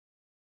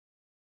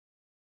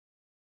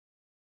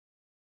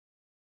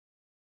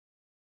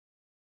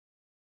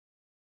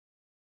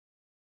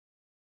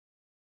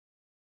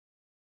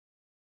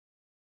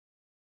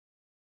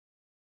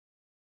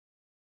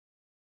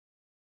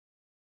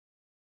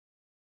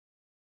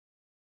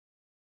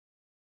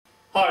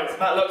Hi, it's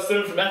Matt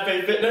Launceston from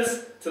FA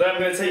Fitness. Today I'm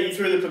going to take you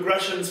through the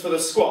progressions for the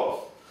squat.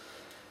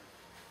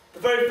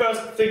 The very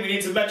first thing we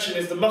need to mention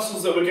is the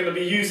muscles that we're going to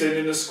be using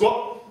in the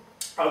squat.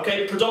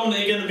 Okay,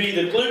 predominantly going to be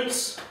the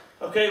glutes,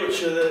 okay,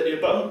 which are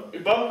your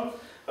bum,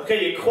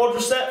 okay, your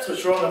quadriceps,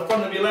 which are on the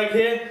front of your leg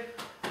here,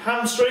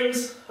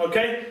 hamstrings,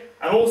 okay,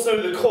 and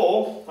also the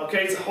core,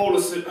 okay, to hold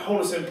us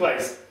in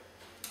place.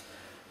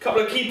 A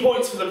couple of key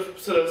points for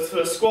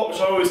the squat,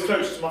 which I always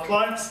coach to my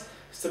clients,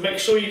 is to make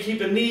sure you keep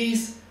the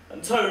knees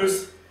and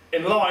toes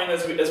in line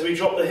as we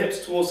drop the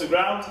hips towards the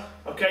ground,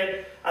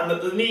 okay, and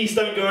that the knees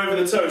don't go over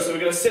the toes, so we're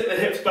going to sit the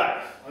hips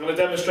back. I'm going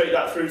to demonstrate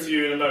that through to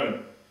you in a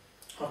moment.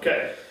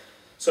 Okay,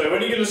 so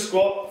when you're going to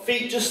squat,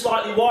 feet just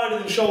slightly wider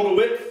than shoulder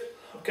width,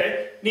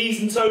 okay,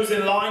 knees and toes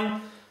in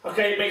line,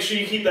 okay, make sure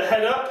you keep the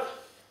head up,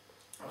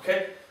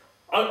 okay.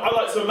 I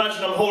like to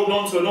imagine I'm holding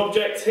on to an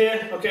object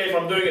here, okay, if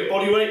I'm doing it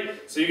body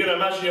weight, so you're going to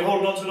imagine you're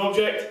holding on to an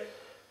object,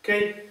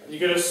 okay, and you're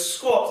going to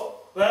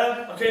squat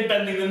there, okay,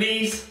 bending the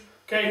knees,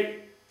 okay,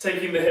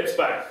 taking the hips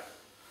back.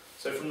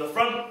 So from the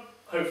front,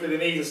 hopefully the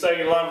knees are staying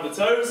in line with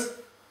the toes.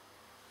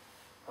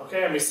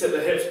 Okay, and we sit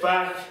the hips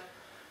back,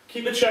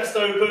 keep the chest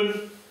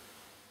open,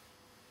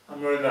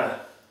 and we're in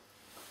there.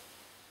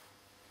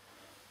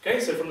 Okay,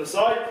 so from the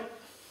side.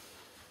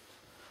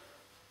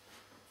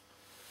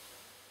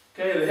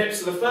 Okay, the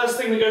hips are the first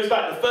thing that goes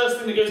back. The first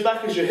thing that goes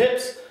back is your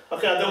hips.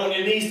 Okay, I don't want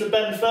your knees to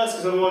bend first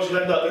because otherwise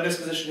you'll end up in this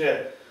position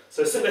here.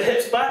 So sit the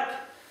hips back.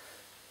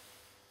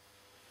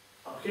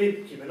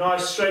 Okay, keep a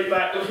nice straight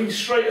back, looking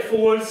straight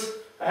forwards,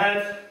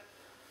 ahead.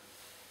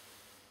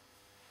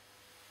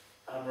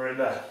 And we're in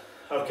there.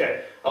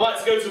 Okay, I like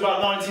to go to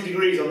about 90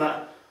 degrees on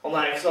that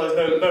exercise,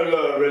 no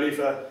lower really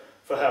for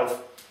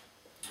health.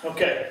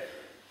 Okay,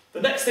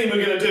 the next thing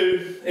we're going to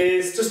do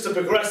is just to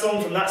progress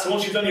on from that. So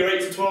once you've done your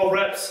 8 to 12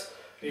 reps,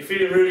 and you're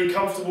feeling really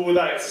comfortable with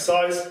that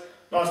exercise,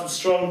 nice and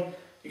strong,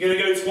 you're going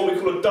to go to what we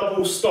call a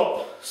double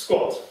stop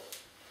squat.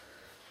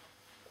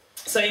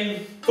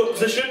 Same foot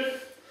position.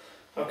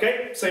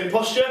 Okay, same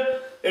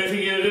posture. The only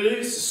thing you're going to do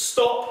is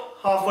stop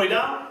halfway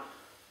down,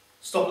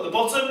 stop at the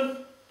bottom,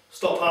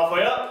 stop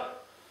halfway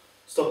up,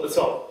 stop at the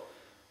top.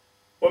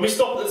 When we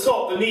stop at the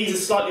top, the knees are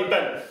slightly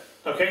bent,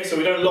 okay, so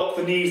we don't lock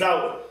the knees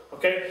out,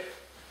 okay.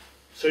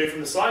 Show you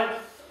from the side.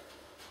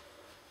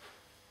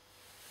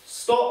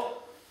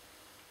 Stop,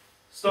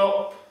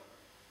 stop,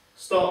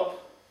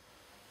 stop,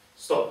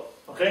 stop,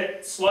 okay.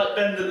 Slight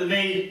bend at the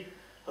knee,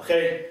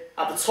 okay,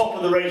 at the top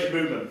of the range of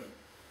movement.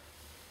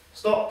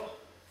 Stop.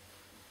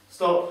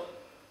 Stop,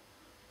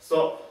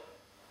 stop,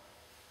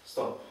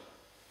 stop.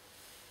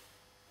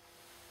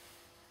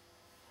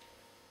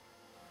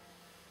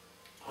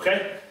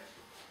 Okay,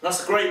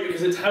 that's great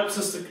because it helps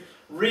us to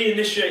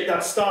reinitiate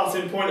that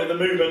starting point of the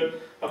movement,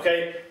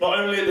 okay, not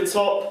only at the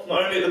top,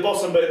 not only at the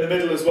bottom, but in the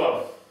middle as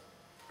well.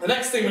 The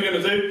next thing we're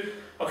going to do,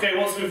 okay,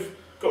 once we've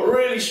got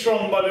really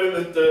strong by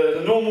doing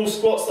the normal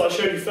squats that I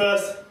showed you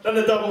first, then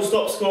the double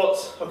stop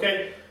squats,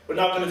 okay, we're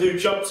now going to do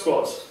jump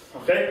squats,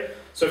 okay.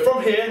 So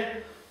from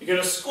here, you're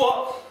going to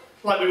squat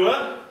like we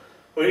were,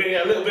 but you're going to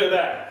get a little bit of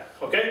air,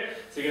 okay?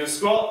 So you're going to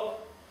squat,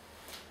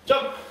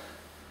 jump.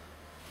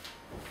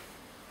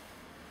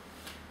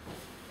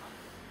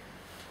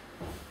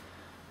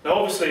 Now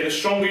obviously the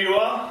stronger you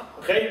are,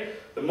 okay,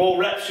 the more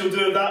reps you'll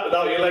do of that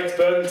without your legs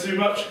burning too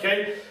much,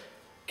 okay?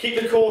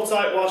 Keep the core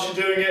tight whilst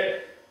you're doing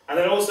it, and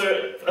then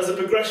also as a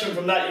progression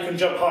from that you can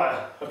jump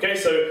higher, okay?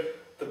 So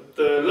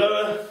the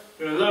lower,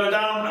 you're going to lower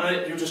down and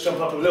then you'll just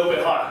jump up a little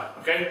bit higher,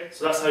 okay?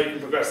 So that's how you can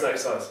progress the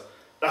exercise.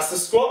 That's the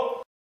squat.